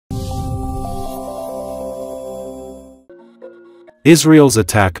Israel's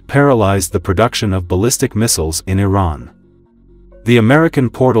attack paralyzed the production of ballistic missiles in Iran. The American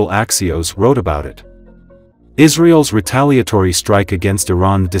portal Axios wrote about it. Israel's retaliatory strike against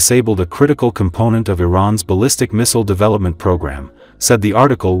Iran disabled a critical component of Iran's ballistic missile development program, said the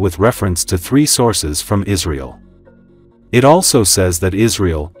article with reference to 3 sources from Israel. It also says that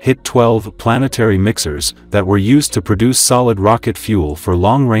Israel hit 12 planetary mixers that were used to produce solid rocket fuel for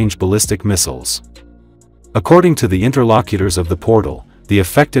long-range ballistic missiles. According to the interlocutors of the portal, the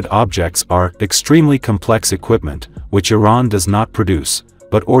affected objects are extremely complex equipment, which Iran does not produce,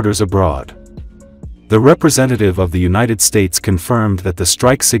 but orders abroad. The representative of the United States confirmed that the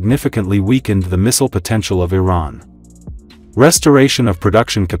strike significantly weakened the missile potential of Iran. Restoration of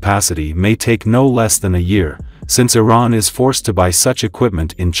production capacity may take no less than a year, since Iran is forced to buy such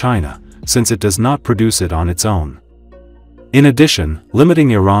equipment in China, since it does not produce it on its own. In addition,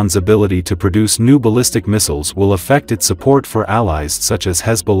 limiting Iran's ability to produce new ballistic missiles will affect its support for allies such as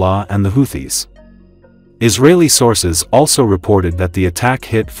Hezbollah and the Houthis. Israeli sources also reported that the attack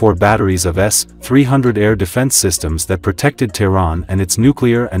hit 4 batteries of S-300 air defense systems that protected Tehran and its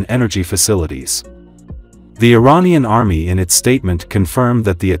nuclear and energy facilities. The Iranian army in its statement confirmed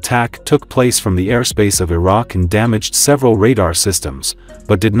that the attack took place from the airspace of Iraq and damaged several radar systems,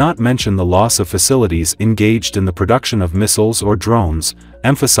 but did not mention the loss of facilities engaged in the production of missiles or drones,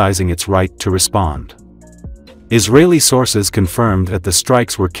 emphasizing its right to respond. Israeli sources confirmed that the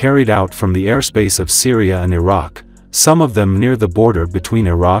strikes were carried out from the airspace of Syria and Iraq, some of them near the border between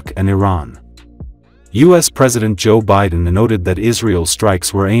Iraq and Iran. U.S. President Joe Biden noted that Israel's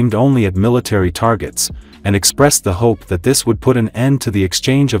strikes were aimed only at military targets, and expressed the hope that this would put an end to the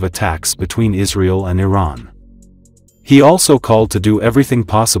exchange of attacks between Israel and Iran. He also called to do everything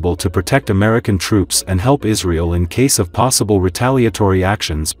possible to protect American troops and help Israel in case of possible retaliatory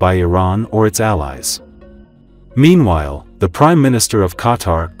actions by Iran or its allies. Meanwhile, the Prime Minister of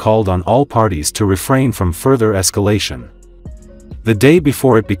Qatar called on all parties to refrain from further escalation. The day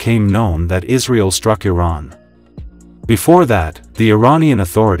before it became known that Israel struck Iran. Before that, the Iranian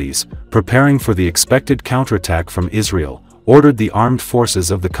authorities, preparing for the expected counterattack from Israel, ordered the armed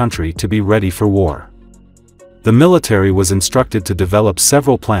forces of the country to be ready for war. The military was instructed to develop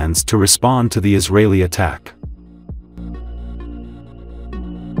several plans to respond to the Israeli attack.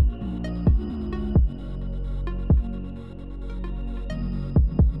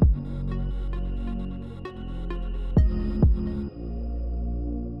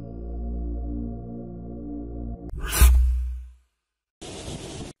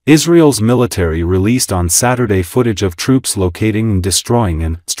 Israel's military released on Saturday footage of troops locating and destroying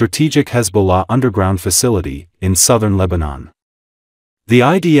an strategic Hezbollah underground facility in southern Lebanon. The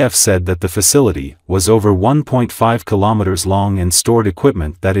IDF said that the facility was over 1.5 kilometers long and stored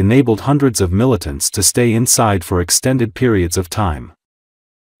equipment that enabled hundreds of militants to stay inside for extended periods of time.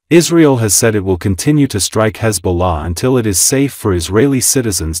 Israel has said it will continue to strike Hezbollah until it is safe for Israeli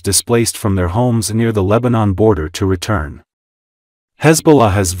citizens displaced from their homes near the Lebanon border to return.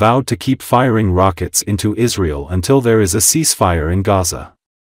 Hezbollah has vowed to keep firing rockets into Israel until there is a ceasefire in Gaza.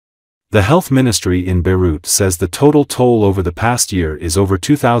 The health ministry in Beirut says the total toll over the past year is over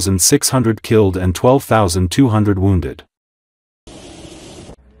 2,600 killed and 12,200 wounded.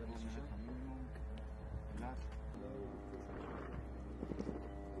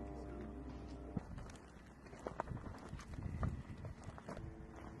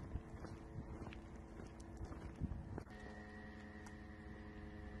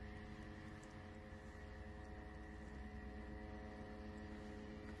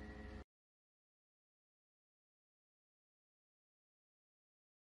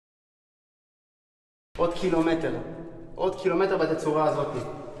 עוד קילומטר בתצורה הזאת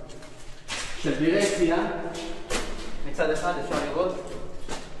של בירי צייה. מצד אחד אפשר לראות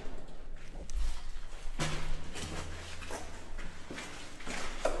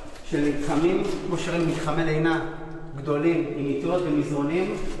של מתחמים, כמו שראינו, מתחמי לינה גדולים עם מיטות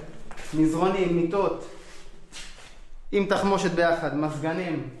ומזרונים, מזרונים, מיטות עם תחמושת ביחד,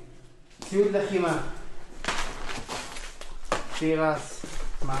 מזגנים, ציוד לחימה, תירס,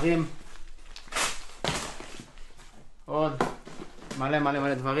 מרים, עוד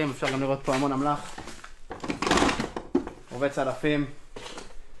מלא דברים. אפשר גם לראות פה המון אמל"ח, רובי צלפים,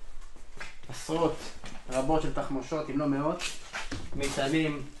 עשרות רבות של תחמושות, אם לא מאות,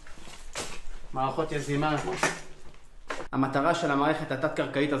 מטענים, מערכות יזימה. המטרה של המערכת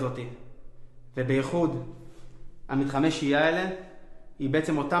התת-קרקעית הזאת, ובייחוד המתחמי שהייה האלה, היא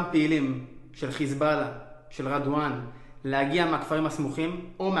בעצם אותם פעילים של חיזבאללה, של רדואן, להגיע מהכפרים הסמוכים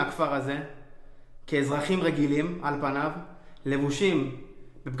או מהכפר הזה כאזרחים רגילים על פניו, לבושים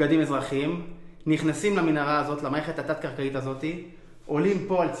בבגדים אזרחיים, נכנסים למנהרה הזאת, למערכת התת-קרקעית הזאת, עולים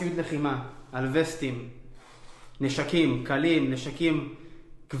פה על ציוד לחימה, על וסטים, נשקים קלים, נשקים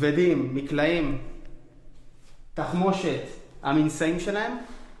כבדים, מקלעים, תחמושת, המנסאים שלהם,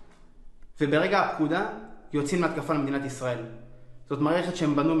 וברגע הפקודה יוצאים להתקפה למדינת ישראל. זאת מערכת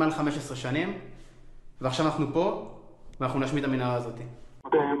שהם בנו מעל 15 שנים, ועכשיו אנחנו פה, ואנחנו נשמיד את המנהרה הזאת.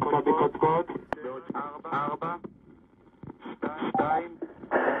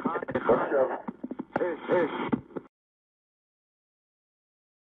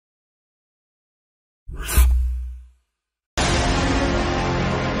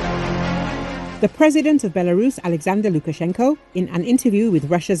 The president of Belarus, Alexander Lukashenko, in an interview with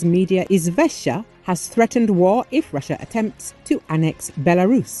Russia's media Izvestia, has threatened war if Russia attempts to annex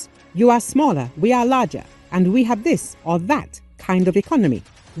Belarus. You are smaller, we are larger, and we have this or that kind of economy.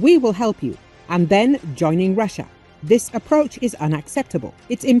 We will help you, and then joining Russia. This approach is unacceptable.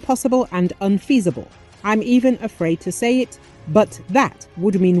 It's impossible and unfeasible. I'm even afraid to say it, but that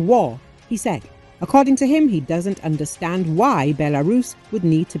would mean war, he said. According to him, he doesn't understand why Belarus would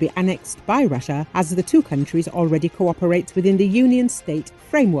need to be annexed by Russia, as the two countries already cooperate within the Union state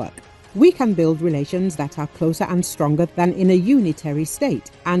framework. We can build relations that are closer and stronger than in a unitary state,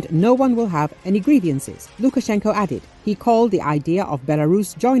 and no one will have any grievances, Lukashenko added. He called the idea of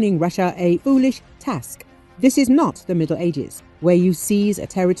Belarus joining Russia a foolish task. This is not the Middle Ages, where you seize a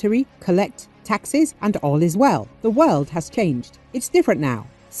territory, collect taxes, and all is well. The world has changed. It's different now.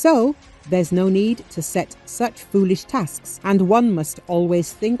 So, there's no need to set such foolish tasks, and one must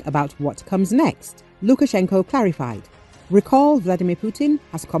always think about what comes next, Lukashenko clarified. Recall Vladimir Putin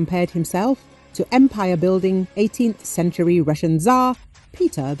has compared himself to empire-building 18th century Russian Tsar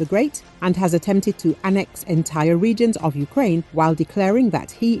Peter the Great, and has attempted to annex entire regions of Ukraine while declaring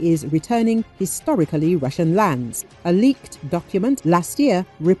that he is returning historically Russian lands. A leaked document last year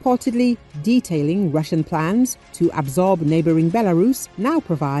reportedly detailing Russian plans to absorb neighboring Belarus now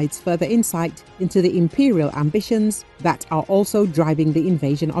provides further insight into the imperial ambitions that are also driving the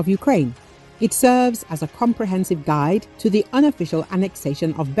invasion of Ukraine. It serves as a comprehensive guide to the unofficial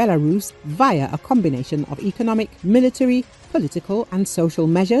annexation of Belarus via a combination of economic, military, political and social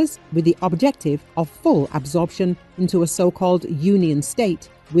measures with the objective of full absorption into a so-called union state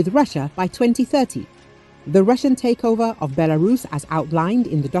with Russia by 2030. The Russian takeover of Belarus, as outlined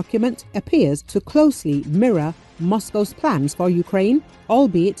in the document, appears to closely mirror Moscow's plans for Ukraine,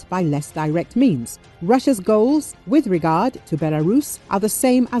 albeit by less direct means. Russia's goals with regard to Belarus are the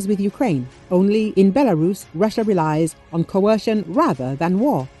same as with Ukraine. Only in Belarus, Russia relies on coercion rather than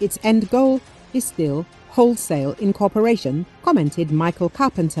war. Its end goal is still wholesale incorporation, commented Michael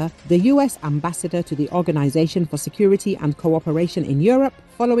Carpenter, the US ambassador to the Organization for Security and Cooperation in Europe,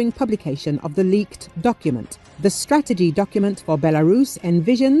 following publication of the leaked document. The strategy document for Belarus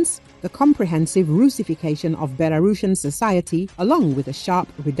envisions the comprehensive Russification of Belarusian society, along with a sharp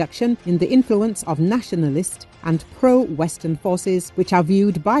reduction in the influence of nationalist and pro-Western forces, which are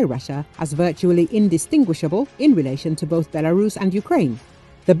viewed by Russia as virtually indistinguishable in relation to both Belarus and Ukraine.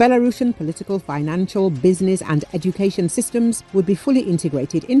 The Belarusian political, financial, business and education systems would be fully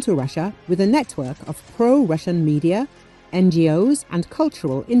integrated into Russia with a network of pro-Russian media, NGOs and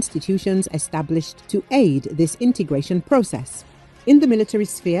cultural institutions established to aid this integration process. In the military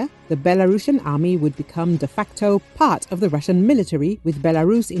sphere, the Belarusian army would become de facto part of the Russian military, with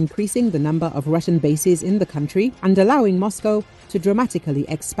Belarus increasing the number of Russian bases in the country and allowing Moscow to dramatically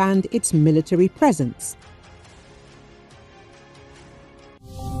expand its military presence.